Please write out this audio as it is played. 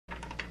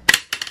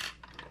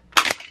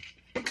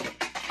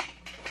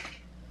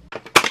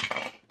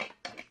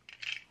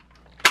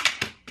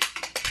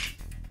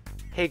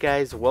Hey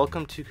guys,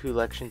 welcome to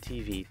COOLection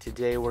TV.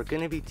 Today we're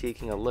going to be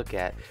taking a look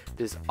at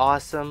this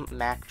awesome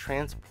Mack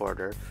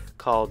Transporter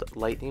called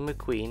Lightning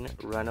McQueen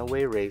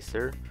Runaway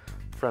Racer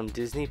from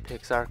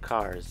Disney-Pixar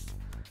Cars.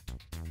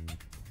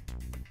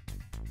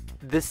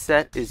 This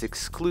set is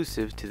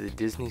exclusive to the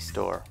Disney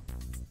Store.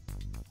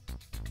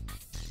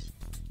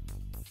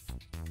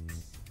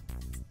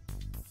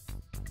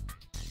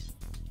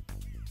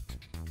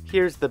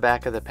 Here's the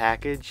back of the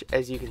package.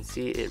 As you can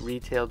see, it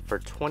retailed for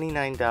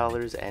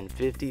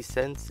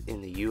 $29.50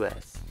 in the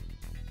US.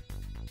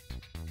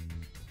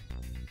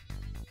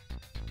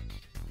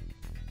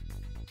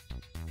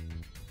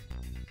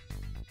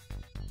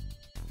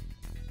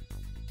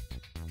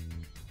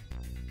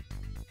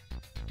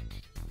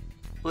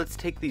 Let's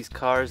take these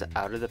cars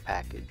out of the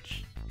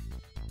package.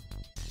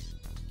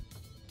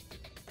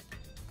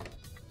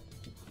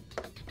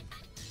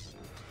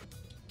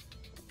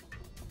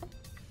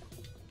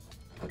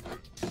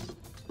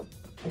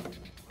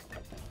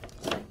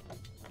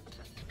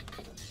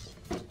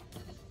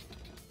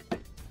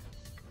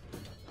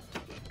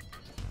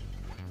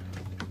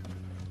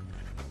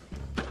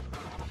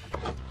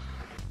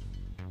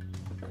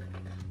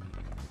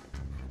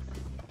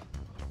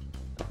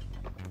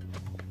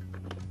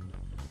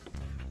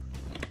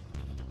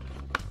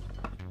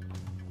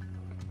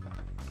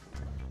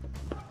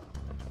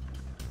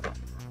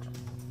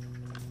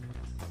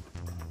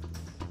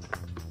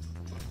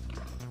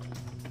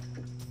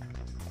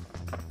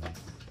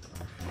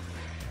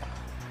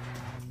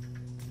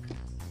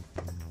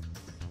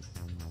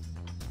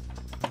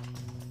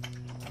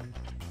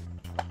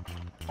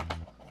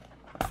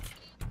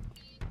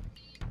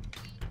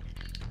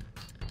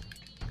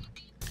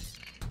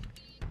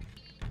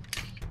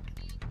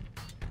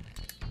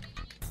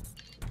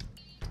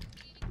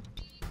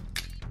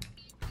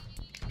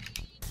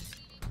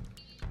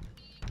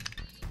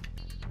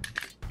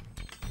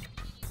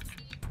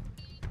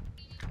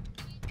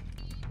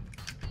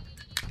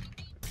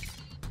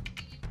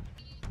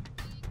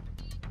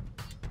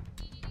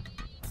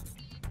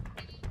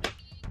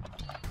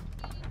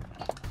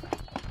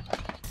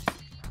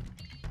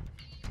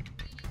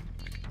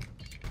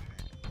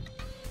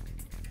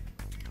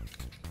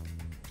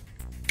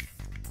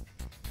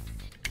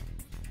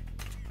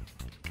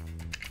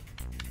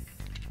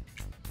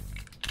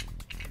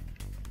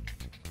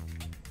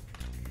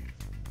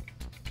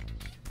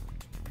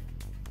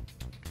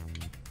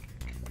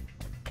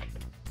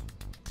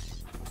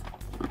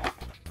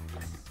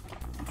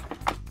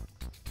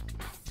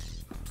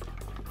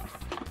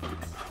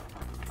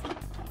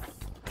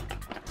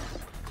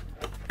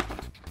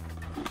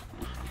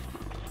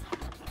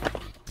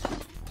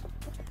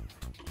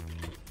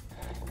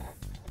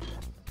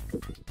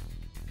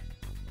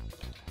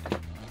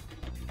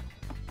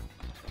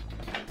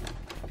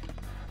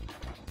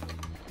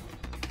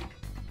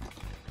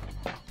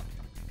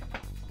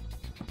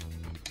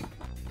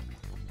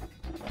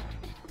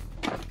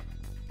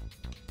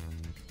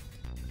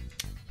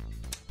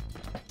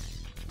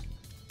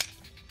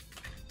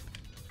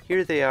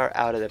 Here they are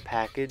out of the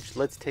package.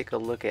 Let's take a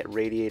look at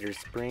Radiator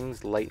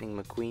Springs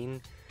Lightning McQueen.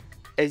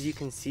 As you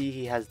can see,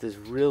 he has this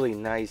really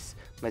nice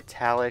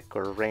metallic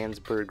or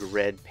Ransburg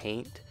red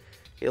paint.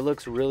 It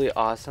looks really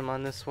awesome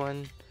on this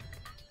one,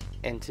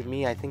 and to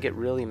me I think it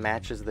really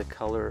matches the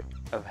color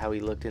of how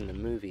he looked in the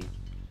movie.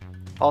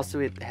 Also,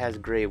 it has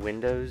gray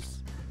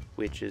windows,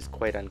 which is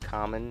quite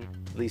uncommon,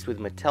 at least with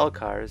Mattel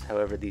cars.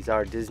 However, these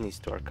are Disney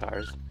Store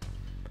cars.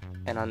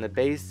 And on the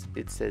base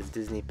it says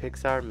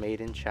Disney-Pixar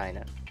made in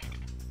China.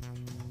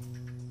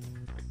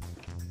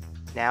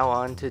 Now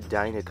on to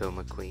Dinoco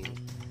McQueen.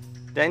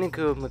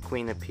 Dinoco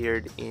McQueen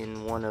appeared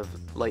in one of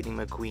Lightning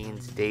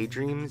McQueen's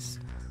daydreams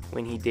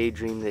when he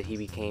daydreamed that he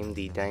became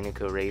the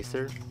Dinoco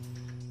Racer.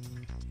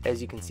 As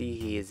you can see,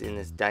 he is in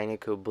this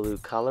Dinoco blue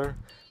color,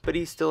 but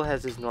he still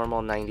has his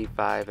normal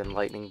 95 and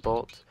lightning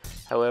bolt.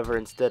 However,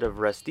 instead of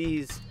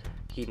Rust-eze,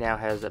 he now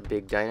has a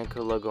big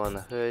Dinoco logo on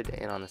the hood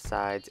and on the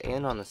sides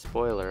and on the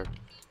spoiler.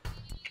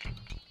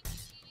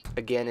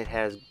 Again, it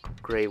has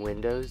gray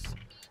windows.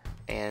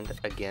 And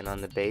again on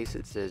the base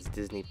it says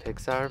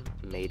Disney-Pixar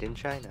made in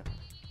China.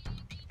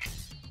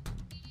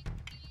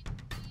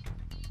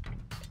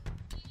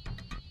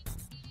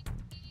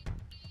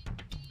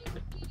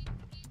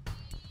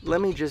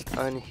 Let me just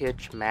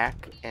unhitch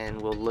Mack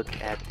and we'll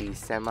look at the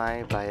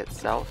semi by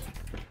itself.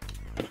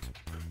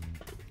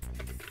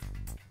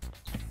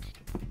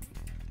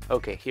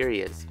 Okay, here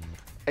he is.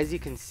 As you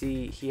can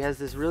see, he has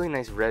this really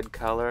nice red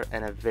color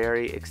and a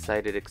very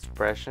excited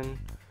expression.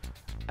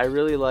 I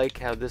really like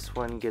how this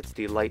one gets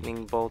the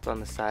lightning bolt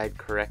on the side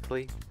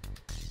correctly.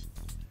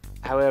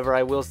 However,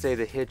 I will say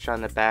the hitch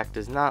on the back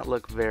does not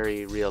look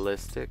very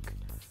realistic.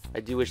 I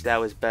do wish that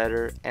was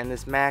better, and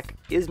this Mack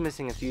is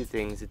missing a few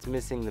things. It's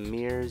missing the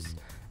mirrors,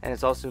 and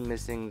it's also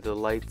missing the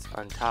lights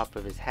on top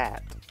of his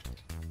hat.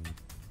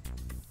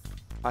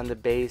 On the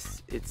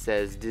base it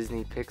says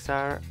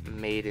Disney-Pixar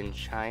made in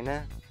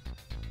China,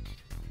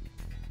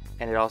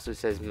 and it also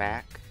says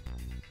Mack.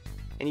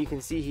 And you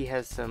can see he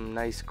has some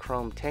nice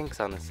chrome tanks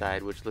on the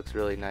side, which looks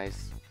really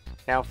nice.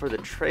 Now for the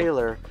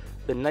trailer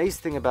The nice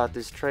thing about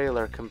this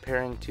trailer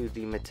comparing to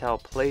the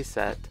Mattel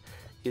playset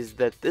is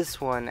that this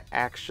one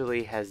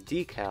actually has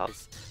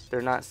decals. They're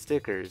not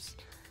stickers.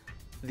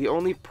 The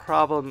only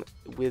problem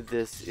with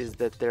this is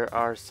that there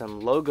are some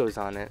logos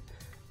on it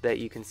that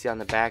you can see on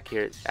the back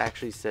here. It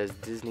actually says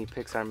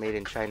Disney-Pixar Made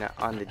in China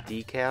on the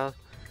decal.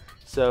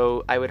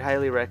 So I would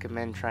highly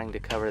recommend trying to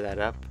cover that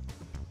up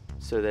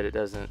so that it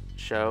doesn't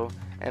show.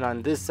 And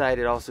on this side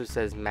it also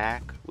says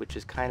Mack, which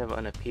is kind of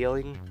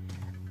unappealing.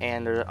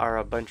 And there are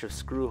a bunch of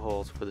screw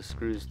holes for the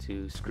screws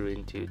to screw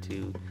into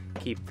to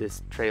keep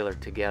this trailer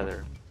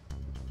together.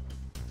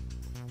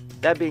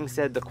 That being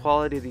said, the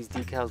quality of these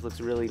decals looks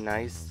really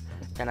nice,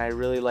 and I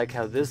really like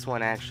how this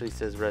one actually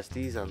says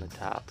Rust-eze on the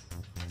top.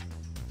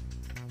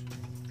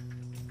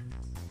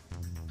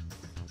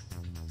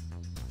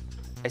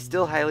 I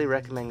still highly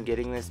recommend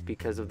getting this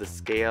because of the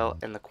scale,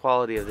 and the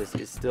quality of this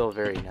is still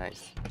very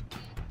nice.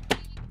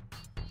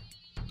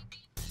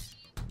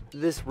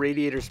 This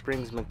Radiator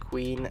Springs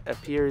McQueen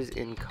appears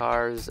in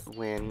Cars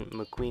when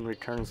McQueen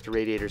returns to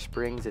Radiator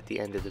Springs at the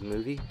end of the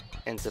movie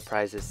and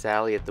surprises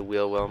Sally at the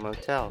Wheelwell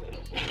Motel.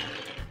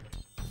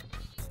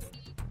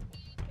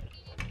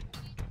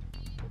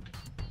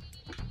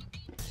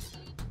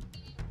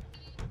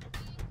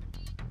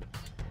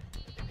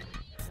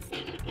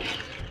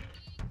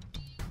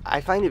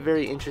 I find it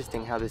very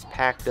interesting how this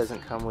pack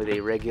doesn't come with a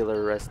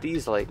regular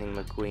Rust-eze Lightning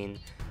McQueen.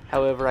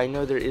 However, I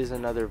know there is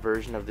another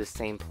version of this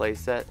same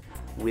playset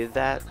with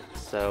that,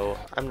 so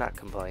I'm not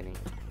complaining.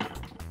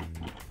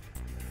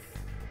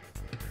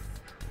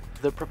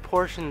 The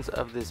proportions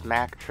of this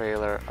Mack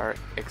trailer are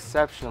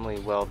exceptionally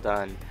well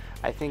done.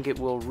 I think it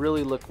will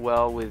really look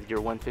well with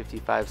your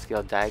 155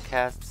 scale die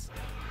casts.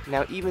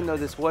 Now, even though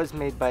this was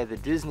made by the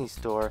Disney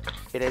store,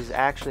 it is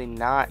actually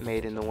not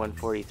made in the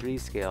 143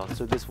 scale,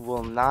 so this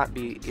will not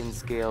be in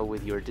scale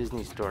with your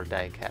Disney store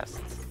die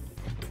casts.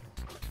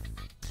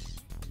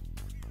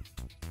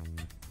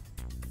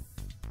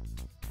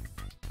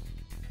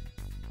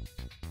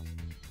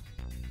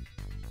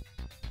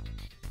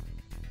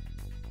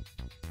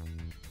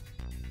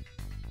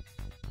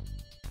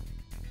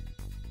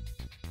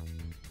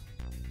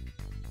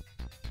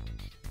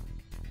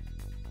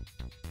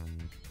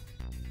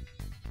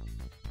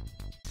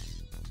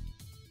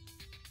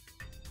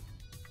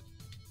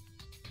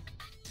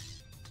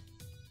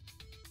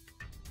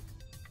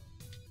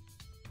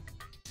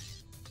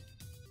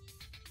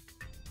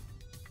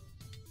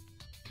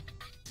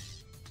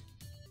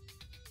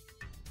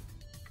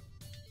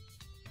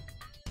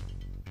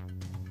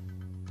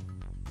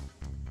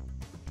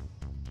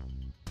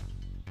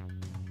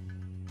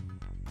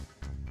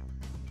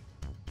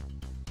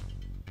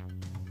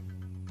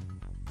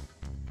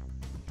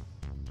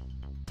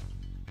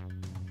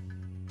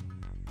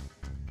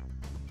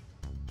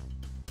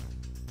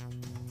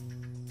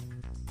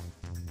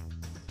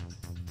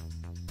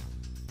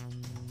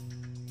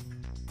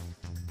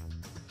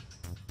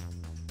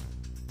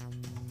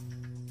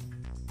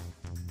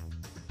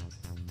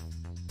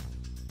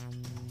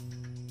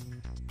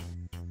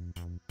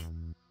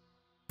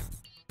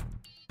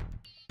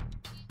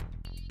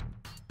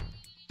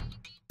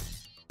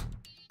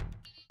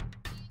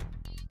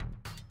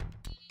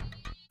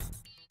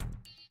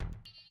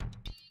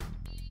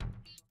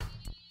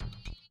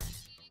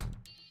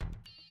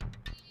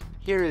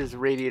 Here is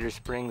Radiator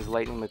Springs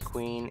Lightning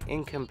McQueen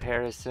in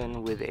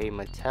comparison with a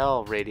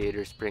Mattel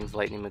Radiator Springs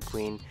Lightning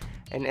McQueen,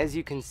 and as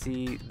you can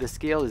see, the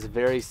scale is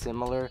very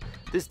similar.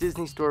 This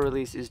Disney Store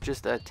release is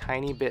just a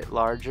tiny bit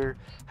larger.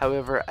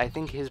 However, I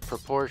think his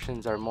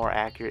proportions are more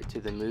accurate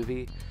to the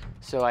movie,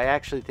 so I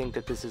actually think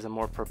that this is a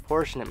more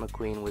proportionate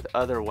McQueen with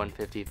other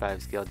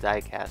 155 scale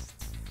die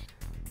casts.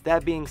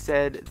 That being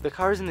said, the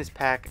cars in this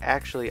pack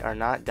actually are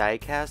not die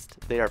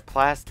cast, they are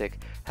plastic.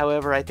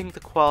 However, I think the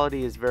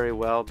quality is very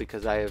well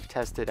because I have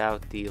tested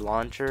out the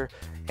launcher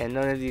and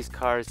none of these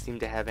cars seem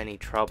to have any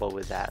trouble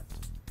with that.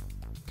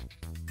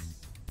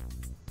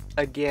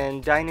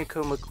 Again,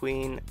 Dinoco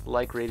McQueen,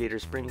 like Radiator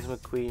Springs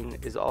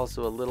McQueen, is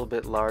also a little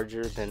bit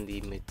larger than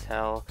the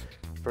Mattel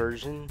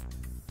version.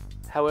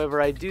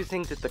 However, I do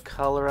think that the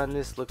color on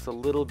this looks a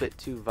little bit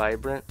too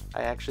vibrant.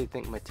 I actually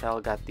think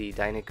Mattel got the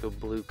Dinoco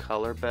blue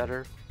color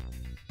better.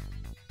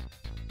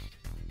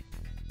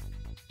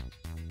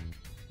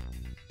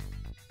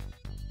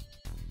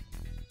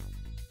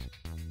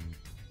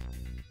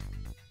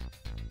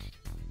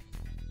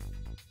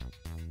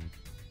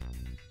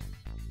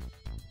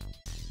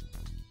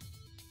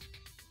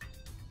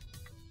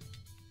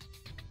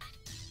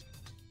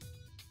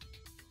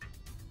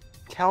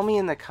 Tell me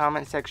in the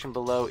comment section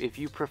below if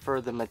you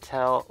prefer the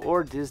Mattel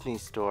or Disney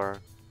Store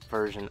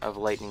version of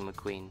Lightning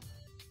McQueen.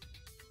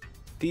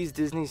 These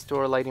Disney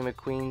Store Lightning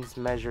McQueens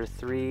measure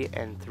 3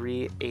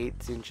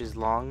 3/8 inches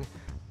long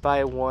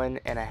by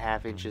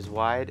 1.5 inches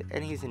wide,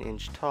 and he's an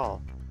inch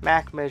tall.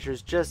 Mack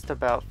measures just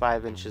about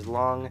 5 inches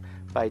long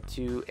by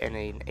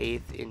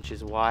 2.1/8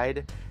 inches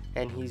wide,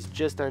 and he's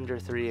just under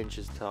 3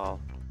 inches tall.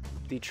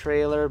 The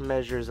trailer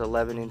measures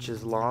 11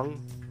 inches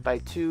long by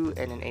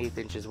 2.1/8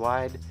 inches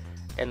wide,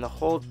 and the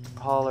whole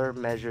hauler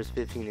measures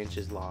 15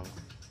 inches long.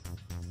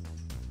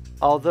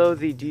 Although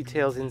the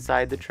details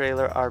inside the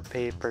trailer are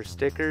paper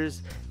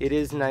stickers, it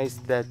is nice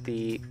that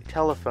the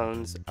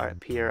telephones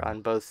appear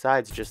on both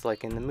sides just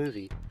like in the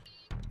movie.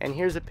 And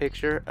here's a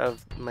picture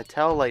of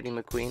Mattel Lightning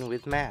McQueen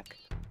with Mack.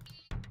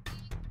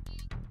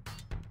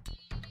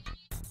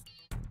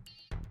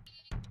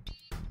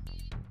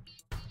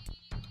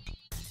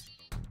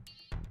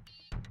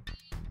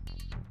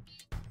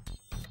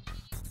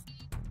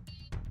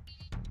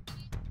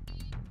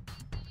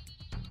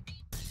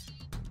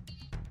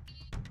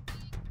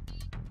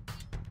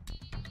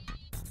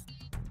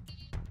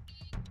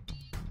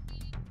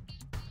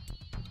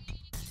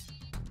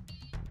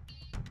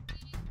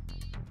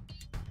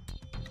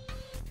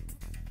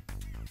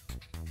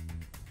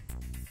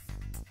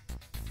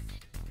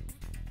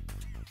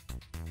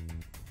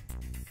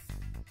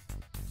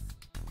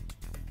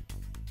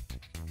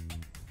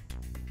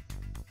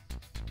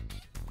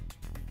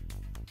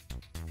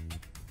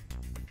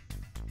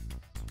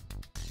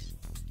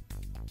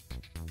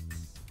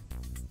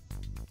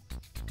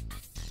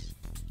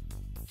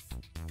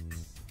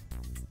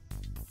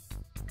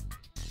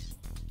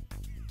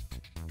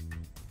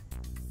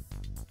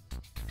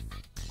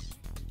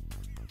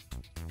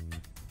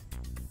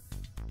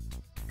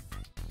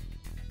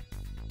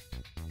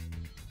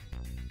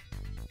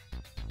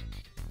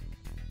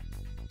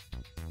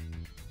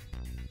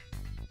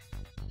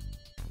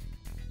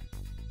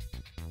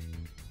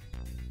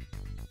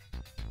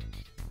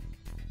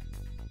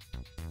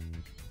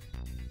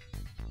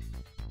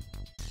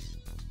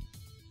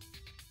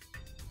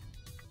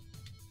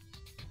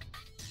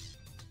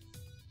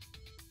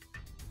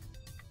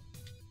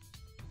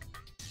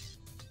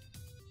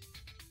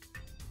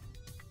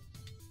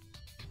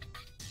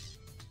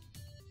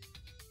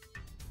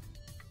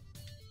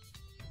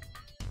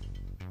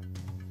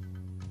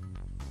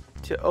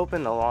 To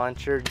open the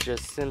launcher,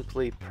 just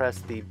simply press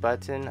the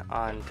button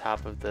on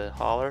top of the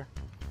hauler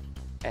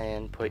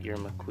and put your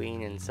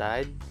McQueen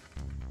inside.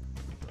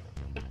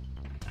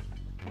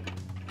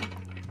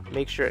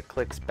 Make sure it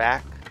clicks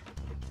back,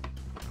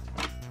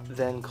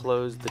 then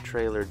close the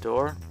trailer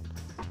door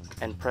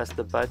and press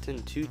the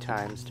button 2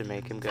 times to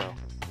make him go.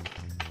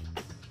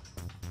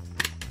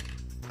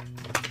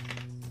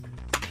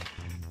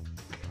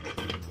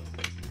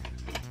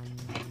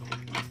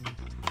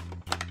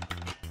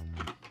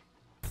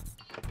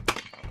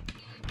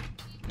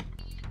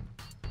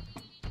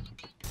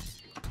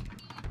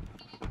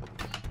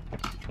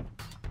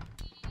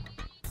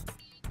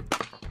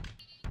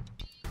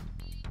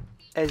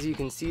 As you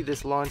can see,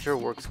 this launcher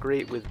works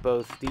great with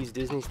both these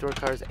Disney Store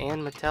cars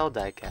and Mattel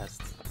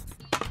diecasts.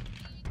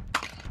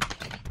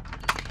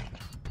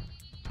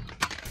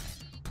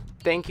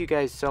 Thank you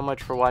guys so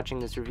much for watching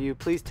this review.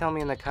 Please tell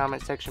me in the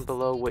comment section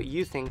below what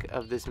you think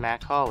of this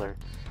Mack hauler.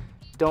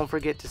 Don't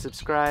forget to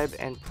subscribe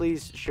and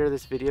please share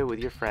this video with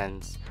your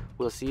friends.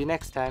 We'll see you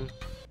next time.